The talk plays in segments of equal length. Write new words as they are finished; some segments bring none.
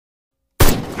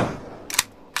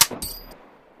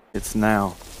It's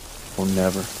now or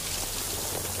never.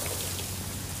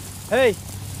 Hey,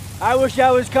 I wish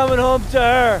I was coming home to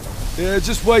her. Yeah,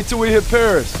 just wait till we hit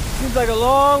Paris. Seems like a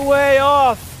long way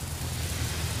off.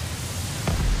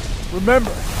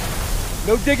 Remember,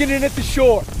 no digging in at the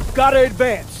shore. Gotta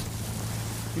advance.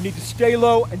 You need to stay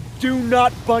low and do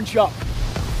not bunch up.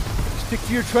 Stick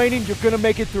to your training, you're gonna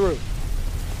make it through.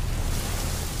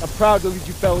 I'm proud to lead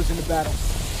you fellas into battle.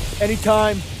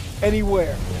 Anytime,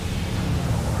 anywhere.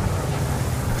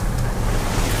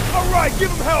 All right, give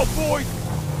him hell, boys!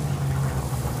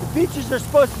 The beaches are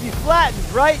supposed to be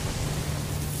flattened, right?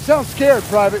 Sound scared,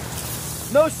 Private.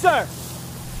 No, sir.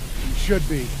 You should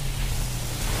be.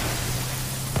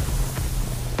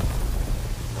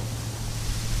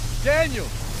 Daniel,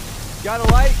 got a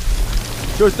light?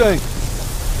 Sure thing.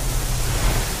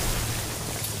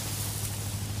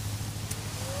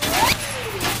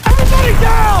 Everybody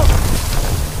down!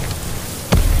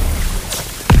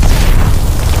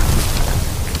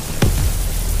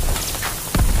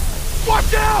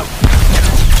 Watch out!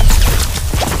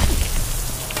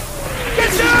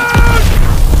 Get down!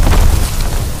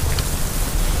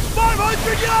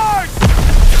 500 yards!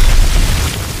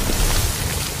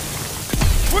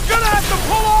 We're gonna have to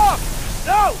pull off!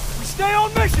 No! We stay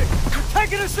on mission! You're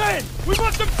taking us in! We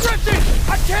must have drifted!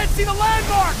 I can't see the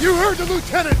landmark! You heard the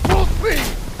lieutenant! Full speed!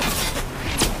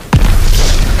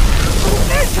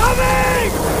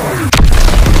 Incoming!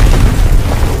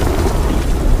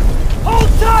 Hold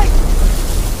tight!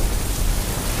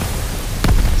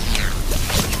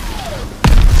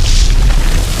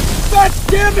 God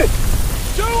damn it!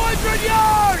 200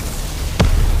 yards!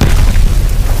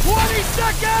 20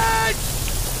 seconds!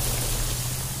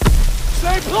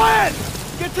 Same plan!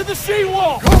 Get to the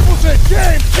seawall! Corporal said,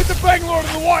 James, get the Bangalore to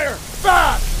the wire!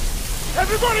 Fast!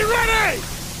 Everybody ready!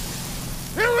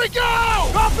 Here we go!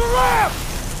 Drop the ramp!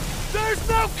 There's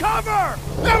no cover!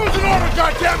 That was an order,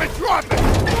 goddammit! Drop it!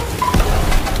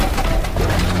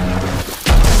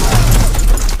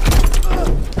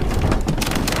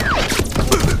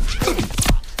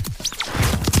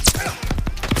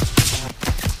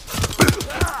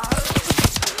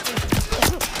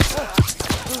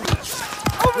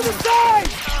 Over the side!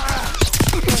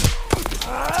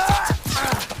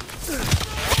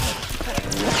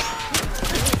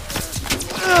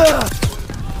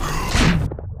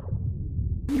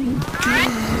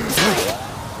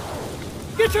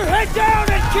 Get your head down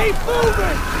and keep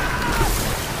moving!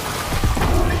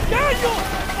 Daniel!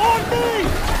 On me!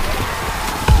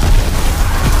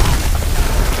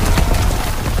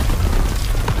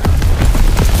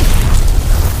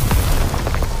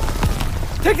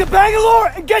 Take the Bangalore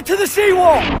and get to the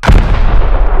seawall! We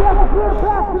have a clear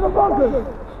path to the bunker!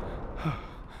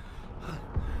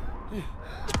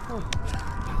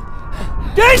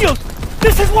 Daniels!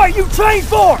 This is what you trained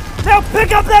for! Now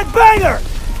pick up that banger!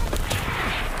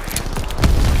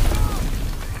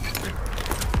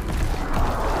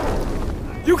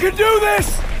 You can do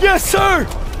this! Yes, sir!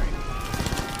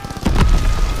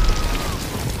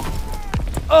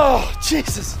 Oh,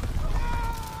 Jesus!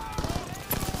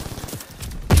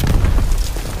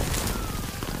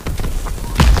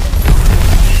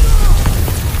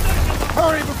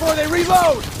 Hurry before they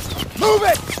reload! Move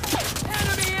it!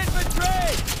 Enemy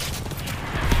infantry!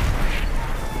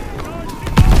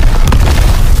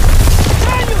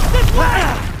 Daniels, this way!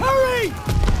 Hurry!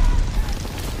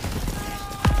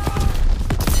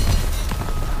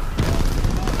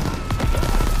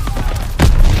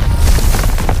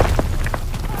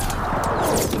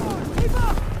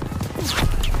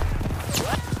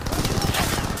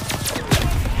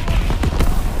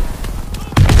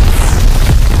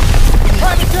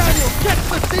 Private Daniel, get to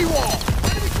the seawall!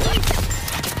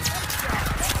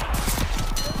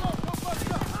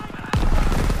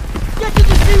 Get to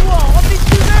the seawall! I'll meet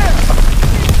you there!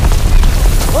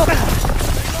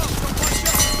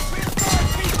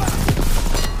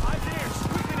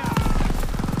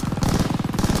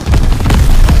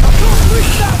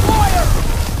 Reach that wire!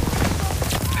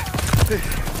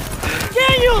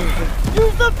 Daniel!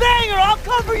 Use the banger! I'll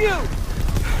cover you!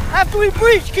 After we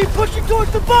breach, keep pushing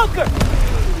towards the bunker!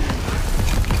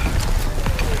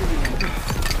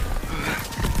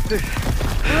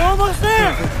 We're almost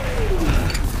there!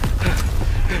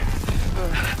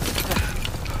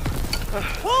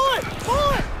 Pull it! Pull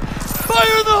it!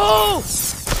 Fire in the hole!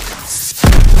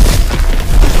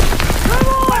 Come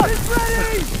on! It's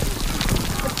ready!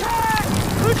 Attack!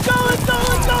 Let's go! Let's go!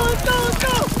 Let's go! Let's go! Let's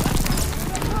go!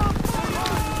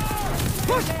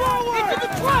 Push forward! Into the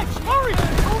trench! Hurry!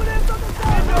 Hold it from the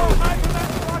side!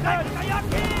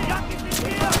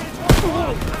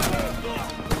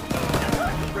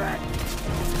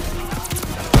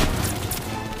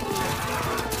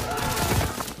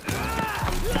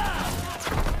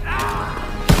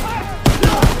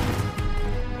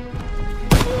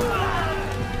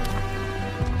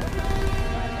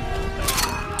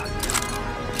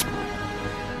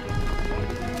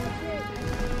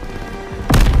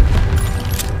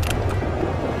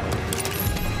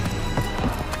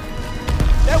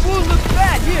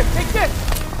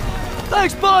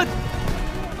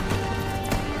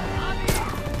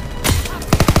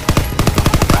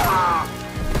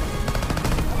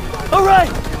 All right,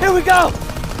 here we go!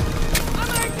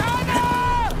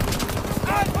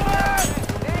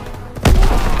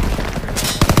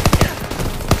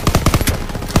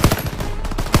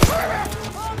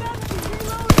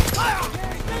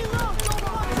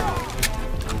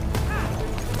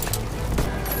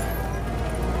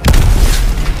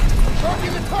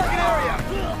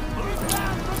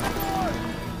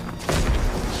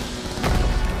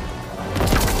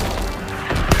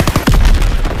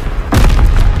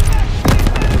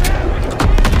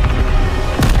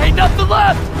 Nothing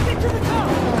left! Get to the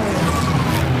top!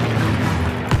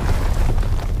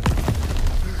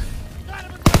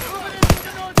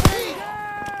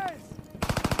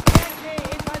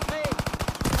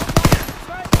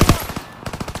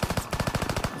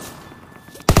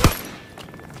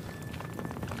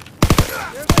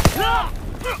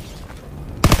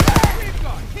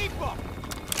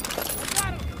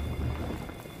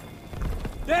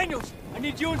 Daniels, I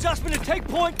need you and Zussman to take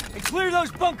point and clear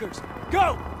those bunkers.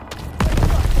 Go!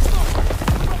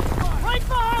 Right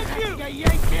behind you!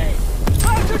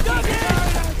 Fires are dug in!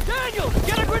 Daniel,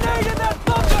 get a grenade in that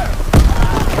bunker!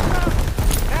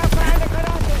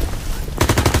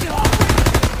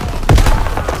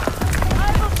 I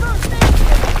have a first aid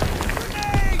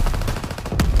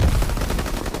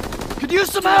kit! Could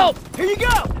use some help! Here you go!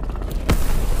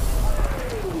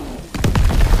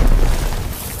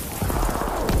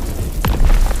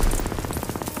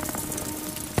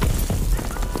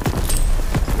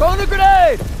 Throwing a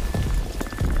grenade!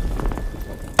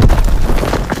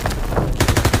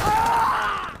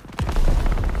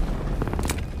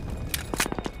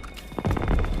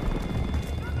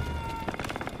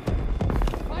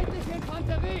 Feindliche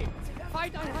Infanterie!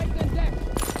 Feindeinheiten entdeckt!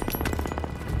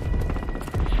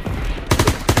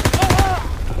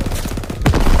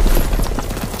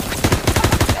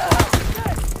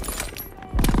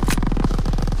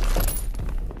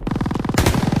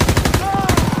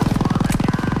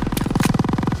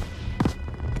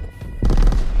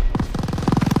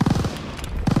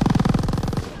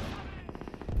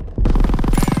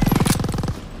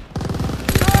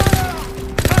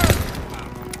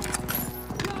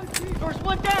 First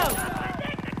one down!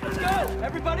 Let's go!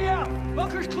 Everybody out!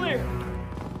 Bunker's clear!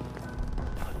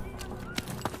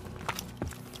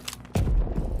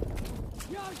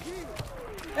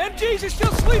 MGs are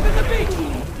still sweeping the beach!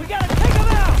 We gotta take them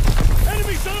out!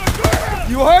 Enemies on our ground!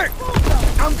 You hurt?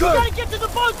 I'm We good! gotta get to the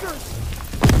bunkers!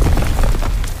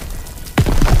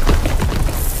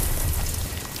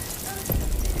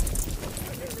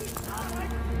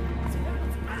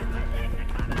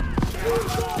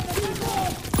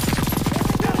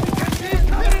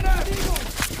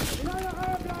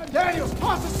 Daniels,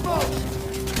 toss the smoke!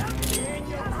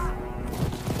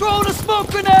 Throwing a smoke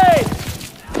grenade!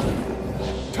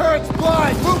 Turret's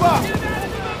blind! Move up!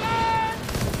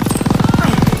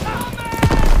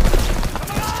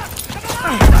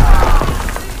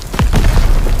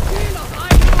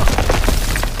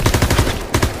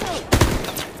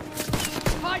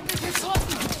 Feindliche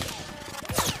Truppen!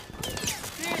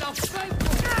 Ziel auf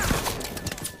Feldpunkt!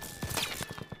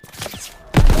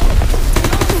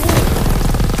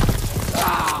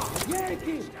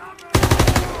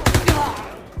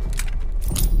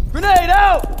 Grenade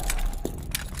out!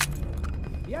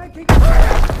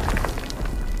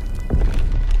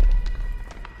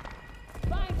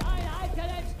 Feindeinheiten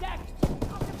entdeckt!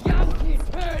 Yankee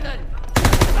töten!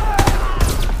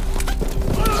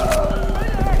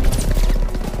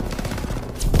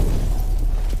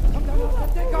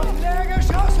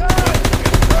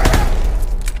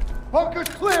 Bunker's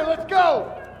clear, let's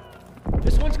go!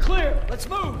 This one's clear. Let's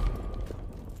move.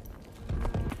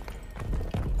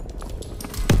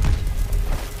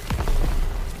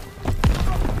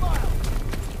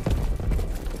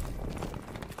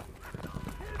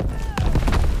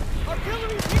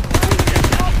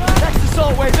 Next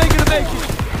assault wave, they're gonna make it!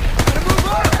 Gotta move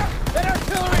up! That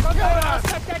artillery's killing us!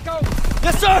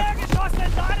 Yes, sir!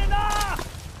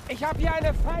 Ich habe hier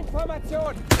eine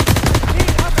Feindformation!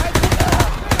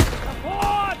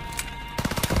 Sofort!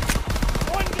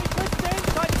 Ungeschützte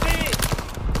Infanterie!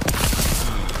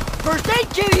 First aid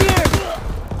kit here!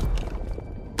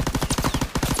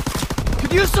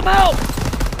 Could use some help!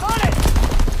 On it!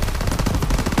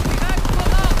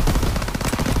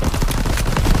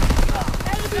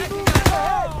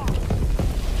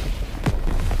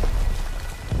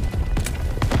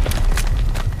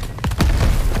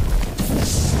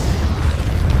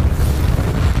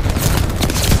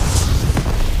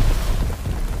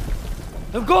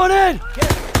 I'm going in!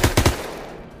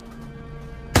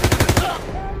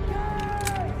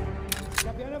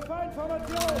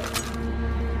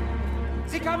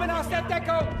 Sie kommen aus der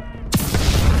Deckung!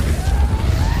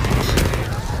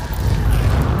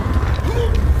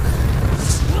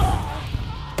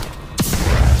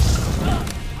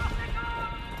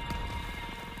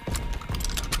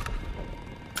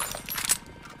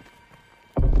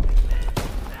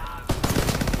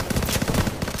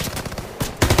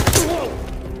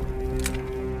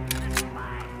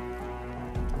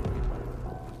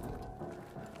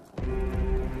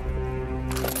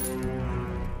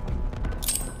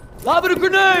 Lobbing a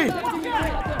grenade!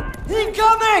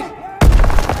 Incoming!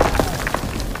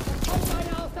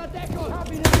 Einer aus der Deckung!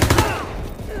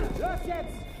 Los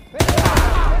jetzt!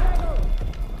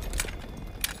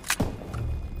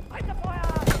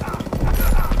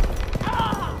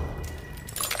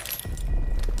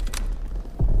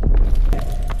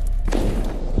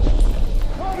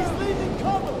 He's leaving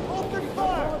cover! Open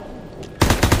fire!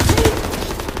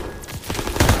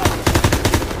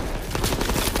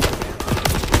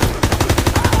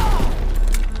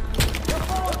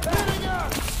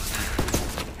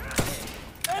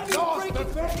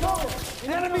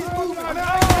 Enemies moving!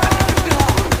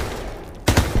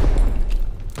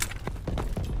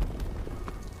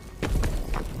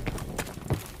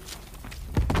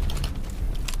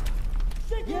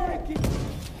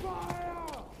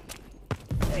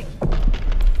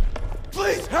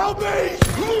 Please help me!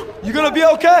 You gonna be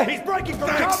okay? He's breaking from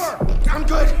Thanks. cover! I'm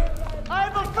good. I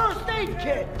have a first aid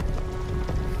kit!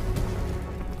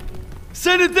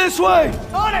 Send it this way!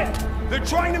 On it! They're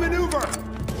trying to maneuver.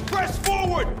 Press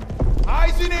forward.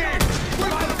 Eyes and ears.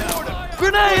 Quick to the border.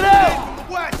 Grenade out! From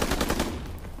the west.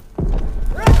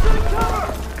 We're entering cover!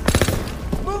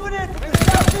 Moving in from the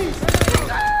southeast!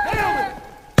 Nailed it!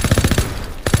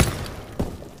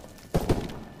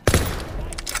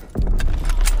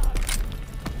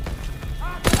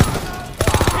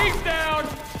 He's down.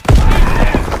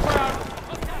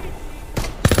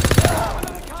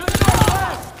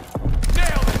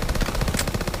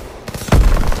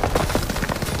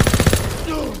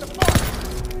 Nailed it.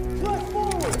 Press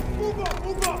forward! Move up!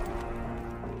 Move up!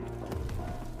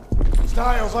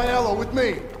 Stiles, Aiello, with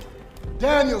me.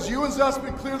 Daniels, you and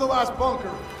Zussman clear the last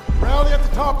bunker. Rally at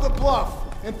the top of the bluff.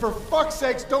 And for fuck's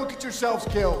sakes, don't get yourselves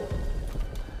killed.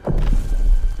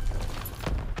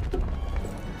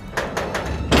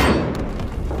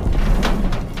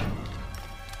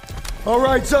 All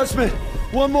right, Zussman.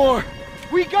 One more.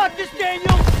 We got this,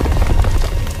 Daniel!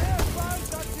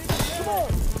 Come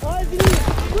on! Eyes and ears!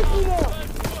 Quickly now!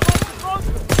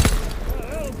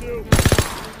 That'll do.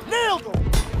 Nailed them!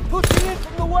 Pushing in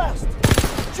from the west!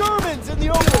 Germans in the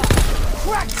open!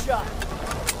 Crack shot!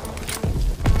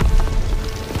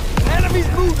 Enemies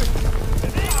moving!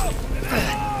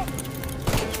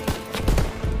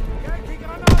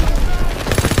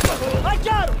 I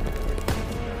got him!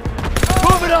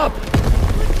 Move it up!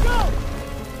 Let's go!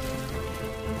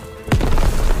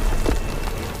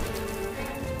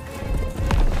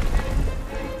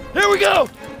 Here we go!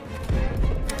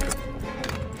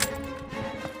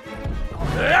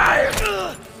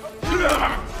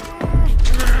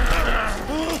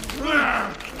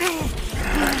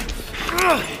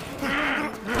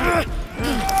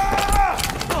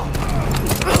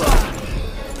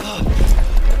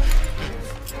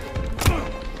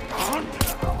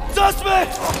 Zussman!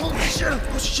 Oh shit!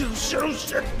 Oh shit! Oh shit! Oh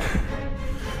shit!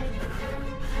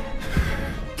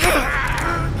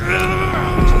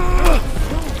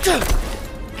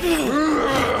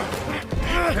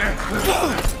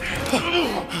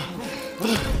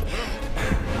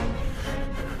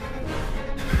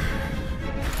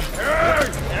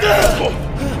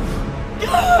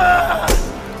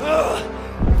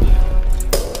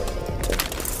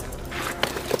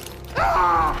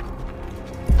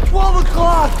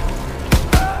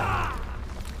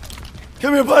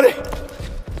 Come here, buddy.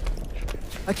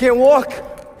 I can't walk.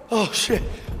 Oh, shit.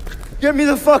 Get me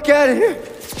the fuck out of here.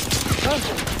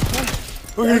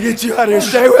 We're gonna get you out of here.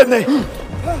 Stay with me.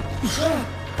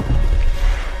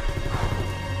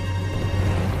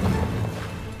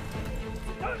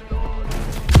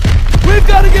 We've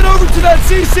got to get over to that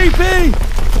CCP.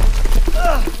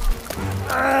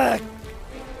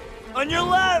 On your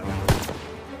left.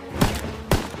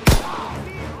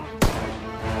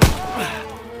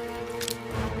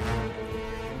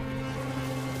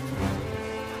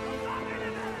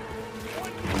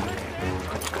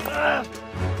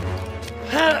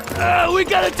 We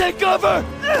gotta take cover!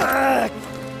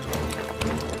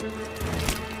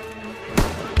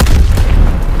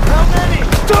 How many?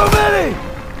 Too many!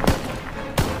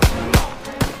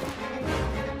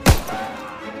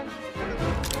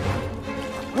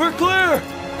 We're clear!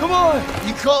 Come on!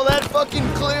 You call that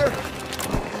fucking clear?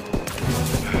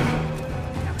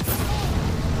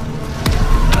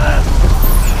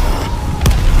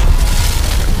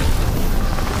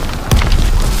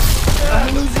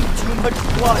 much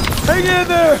blood. Hang in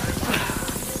there!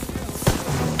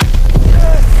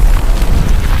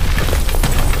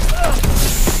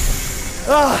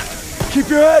 Keep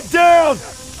your head down!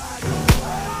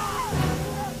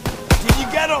 Did you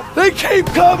get him? They keep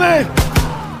coming!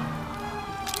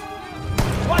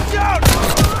 Watch out!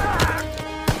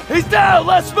 He's down!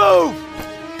 Let's move!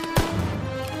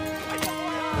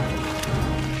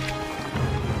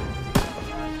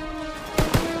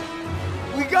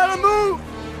 We gotta move!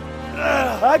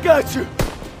 I got you!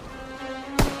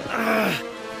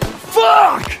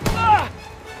 Fuck!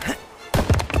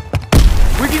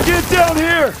 We can get down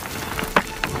here!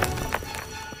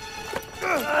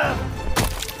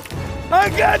 I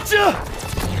got you!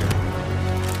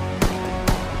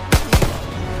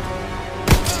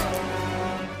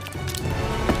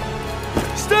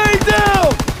 Stay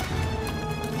down!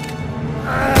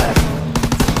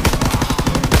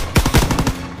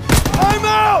 I'm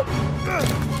out!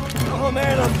 Oh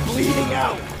man, I'm bleeding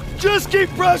out. Just keep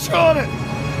pressure on it!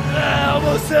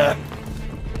 Almost there!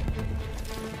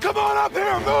 Come on up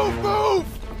here, move, move!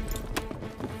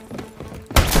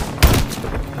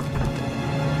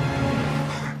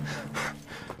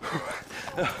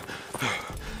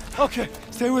 Okay,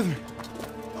 stay with me.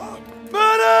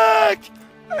 Medic!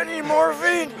 I need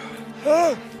morphine.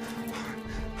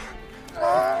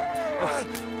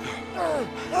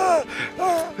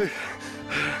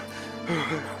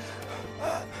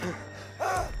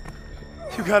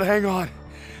 You gotta hang on.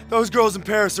 Those girls in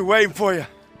Paris are waiting for you.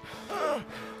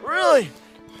 Really?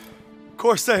 Of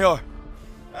course they are.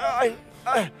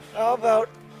 How about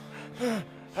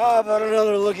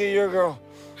another look at your girl?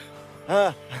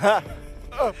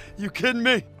 You kidding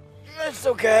me? It's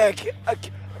okay. I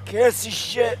can't see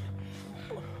shit.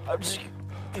 I'm just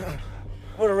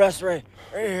put a rest right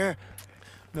here.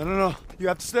 No. You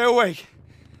have to stay awake.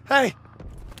 Hey,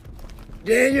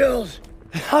 Daniels,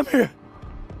 I'm here.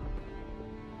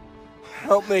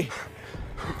 help me.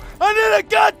 I need a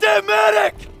goddamn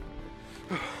medic!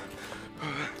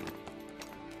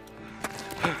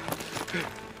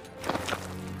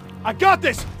 I got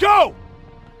this. Go!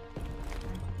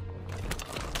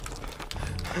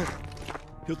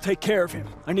 He'll take care of him.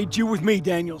 I need you with me,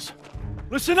 Daniels.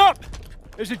 Listen up!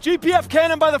 There's a GPF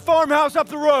cannon by the farmhouse up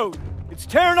the road. It's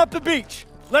tearing up the beach.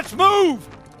 Let's move!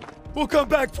 We'll come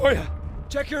back for you.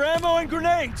 Check your ammo and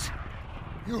grenades.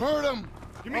 You heard him.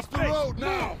 Give me Off the space. road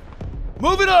now.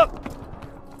 Move it up!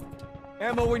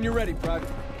 Ammo when you're ready, Private.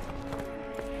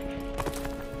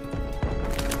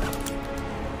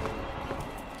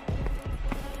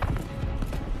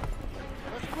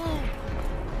 Let's move.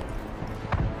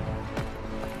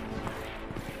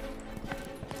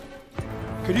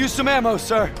 Could use some ammo,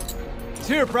 sir. It's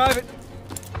here, Private.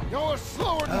 Y'all are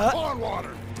slower than pond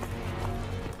water.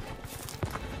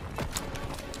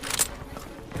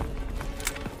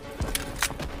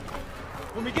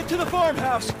 When we get to the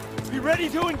farmhouse, be ready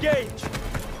to engage.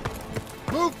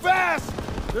 Move fast!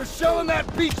 They're shelling that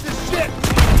beach to shit!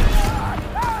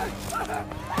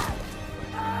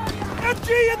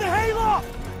 MG in the hayloft!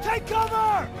 Take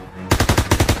cover!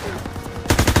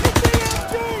 Hit the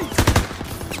MG!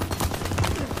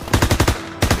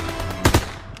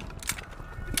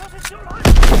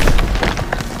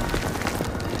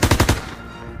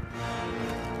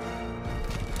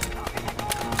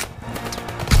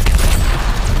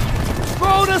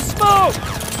 Throw the smoke!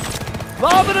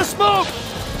 Lava the smoke!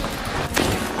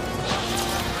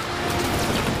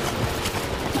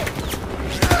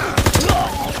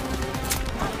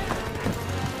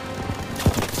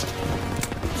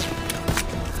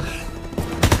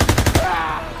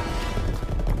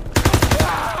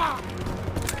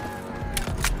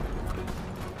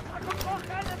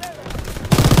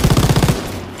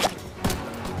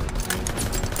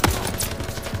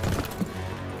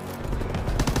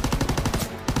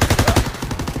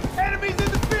 Enemies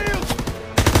in the field!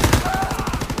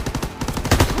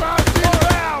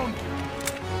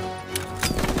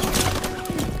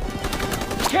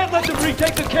 Can't let them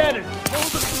retake the cannon!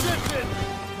 Hold the position!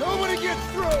 Nobody gets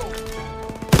through!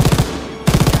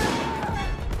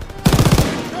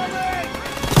 Coming!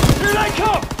 Here they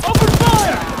come! Open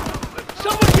fire!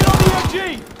 Someone get on the MG!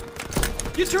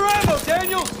 Get your ammo,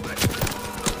 Daniels!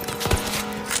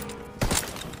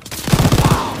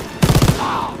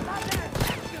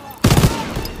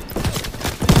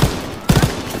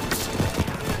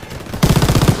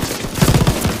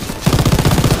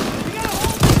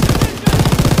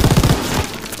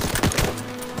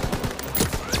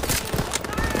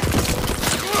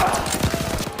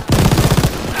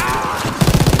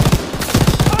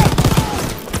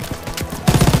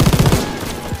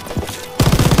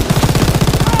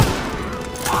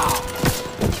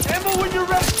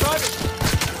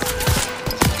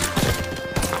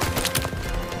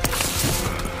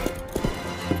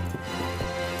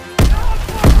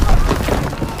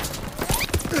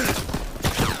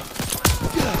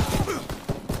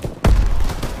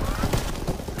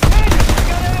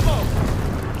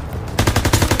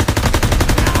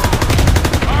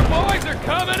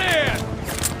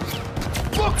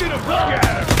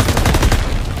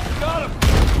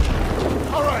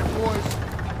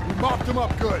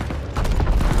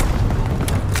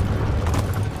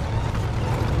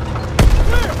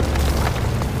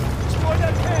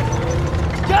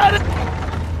 Got it!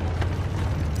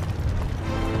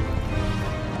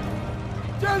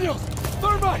 Daniels!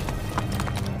 Thermite!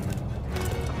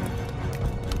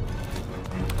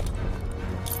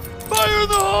 Fire in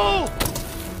the hole!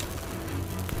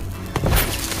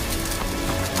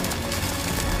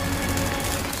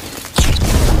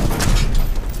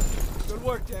 Good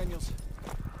work, Daniels.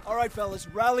 All right, fellas,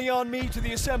 rally on me to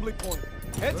the assembly point.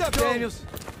 Heads up, Daniels.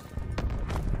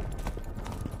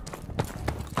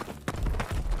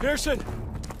 Pearson,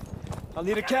 I'll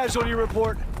need a casualty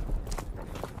report.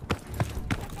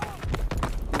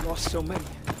 We lost so many.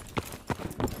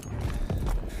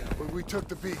 When we took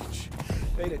the beach.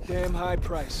 Paid a damn high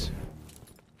price.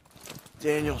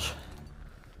 Daniels.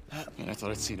 Man, I thought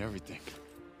I'd seen everything.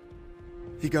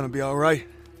 He gonna be all right?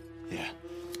 Yeah.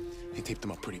 He taped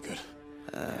him up pretty good.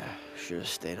 Should have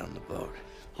stayed on the boat.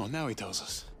 Oh, now he tells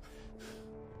us.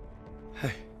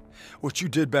 Hey, what you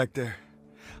did back there,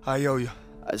 I owe you.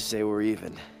 I'd say we're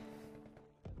even.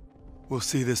 We'll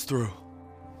see this through.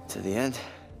 To the end?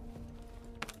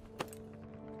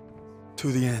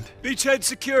 To the end. Beachhead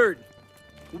secured.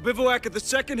 We'll bivouac at the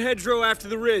second hedgerow after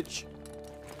the ridge.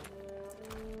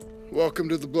 Welcome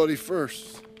to the bloody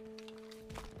first.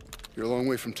 You're a long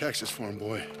way from Texas, farm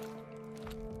boy.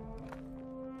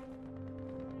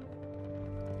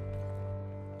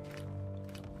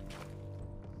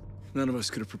 None of us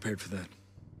could have prepared for that.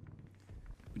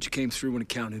 But you came through when it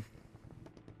counted.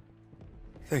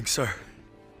 Thanks, sir.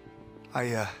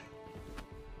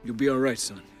 You'll be all right,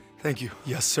 son. Thank you.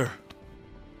 Yes, sir.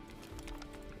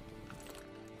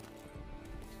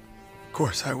 Of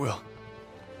course I will.